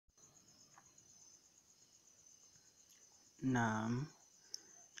Naam,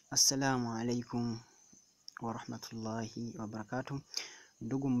 assalamu alaikum warahmatullahi wabarakatuh.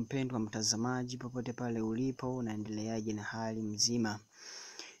 Ndugu mpendwa mtazamaji, popote pale ulipo, unaendeleaje na hali mzima?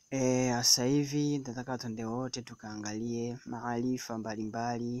 Sasa hivi nataka twende wote tukaangalie maarifa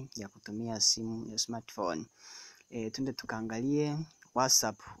mbalimbali ya kutumia simu ya smartphone. Twende tukaangalie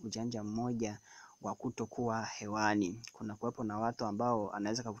WhatsApp, ujanja mmoja wa kutokuwa hewani. Kuna kuwepo na watu ambao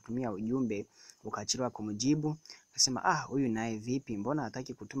anaweza kukutumia ujumbe ukachelewa kumjibu, akasema huyu naye vipi, mbona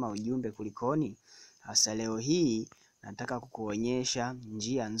hataki kutuma ujumbe, kulikoni? Hasa leo hii nataka kukuonyesha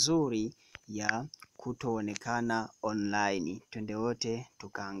njia nzuri ya kutoonekana online. Twende wote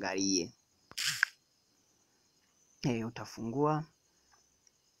tukaangalie. Utafungua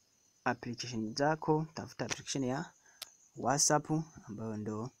application zako, tafuta application ya WhatsApp ambayo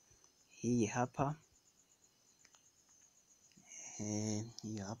ndo hii hapa.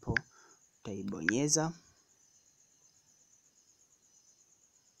 Hiyo hapo utaibonyeza.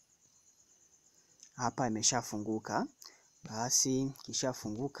 Hapa imeshafunguka. Basi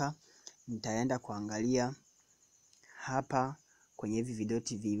kishafunguka, nitaenda kuangalia hapa kwenye hivi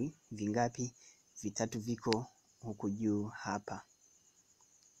vidoti vingapi, vitatu viko huku juu hapa,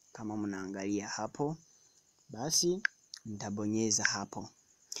 kama mnaangalia hapo. Basi nitabonyeza hapo.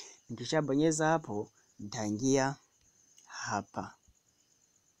 Nikishabonyeza hapo, nitaingia hapa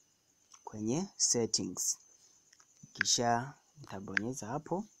kwenye settings. Kisha nitabonyeza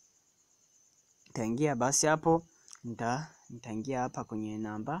hapo, nitaingia. Basi hapo nitaingia hapa kwenye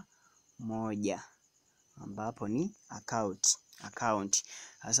namba 1 ambapo ni account.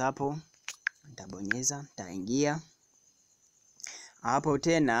 Sasa hapo nitabonyeza, nitaingia hapo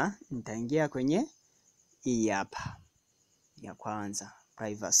tena, nitaingia kwenye hii hapa ya kwanza,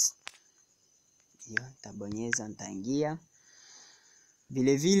 privacy. Hiyo nitabonyeza, nitaingia.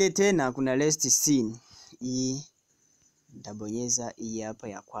 Vile vile tena kuna last scene. Hii nitabonyeza hii hapa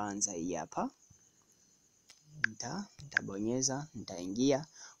ya kwanza, hii hapa. Nitabonyeza, nitaingia.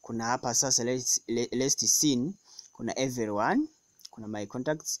 Kuna hapa sasa last scene, kuna everyone, kuna my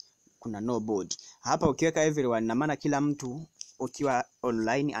contacts, kuna nobody. Hapa ukiweka everyone, na maana kila mtu ukiwa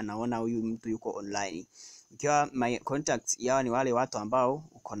online anaona huyu mtu yuko online. Ukiwa my contacts, yao ni wale watu ambao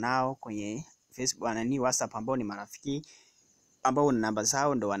uko nao kwenye Facebook ni WhatsApp, ambao ni marafiki ambao una namba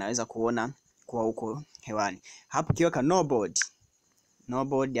zao, ndo wanaweza kuona kuwa uko hewani. Hapo ukiweka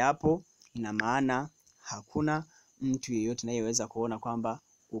nobody hapo, ina maana hakuna mtu yeyote anayeweza kuona kwamba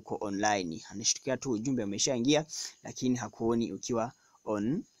uko online. Anashtukia tu ujumbe umeshaingia, lakini hakuoni ukiwa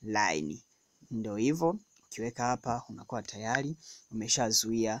online. Ndio hivyo, ukiweka hapa unakuwa tayari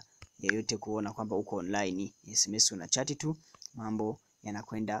umeshazuia yeyote kuona kwamba uko online. SMS una chat tu, mambo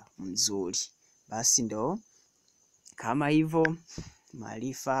yanakwenda mzuri. Basi ndo kama hivyo,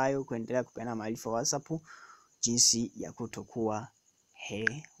 maarifa hayo, kuendelea kupeana maarifa WhatsApp, jinsi ya kutokuwa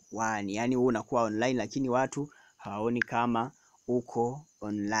hewani. Yaani wewe unakuwa online lakini watu hawaoni kama uko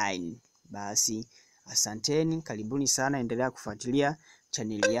online. Basi asanteni, karibuni sana, endelea kufuatilia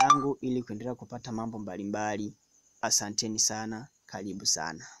channel yangu ili kuendelea kupata mambo mbalimbali. Asanteni sana, karibu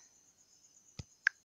sana.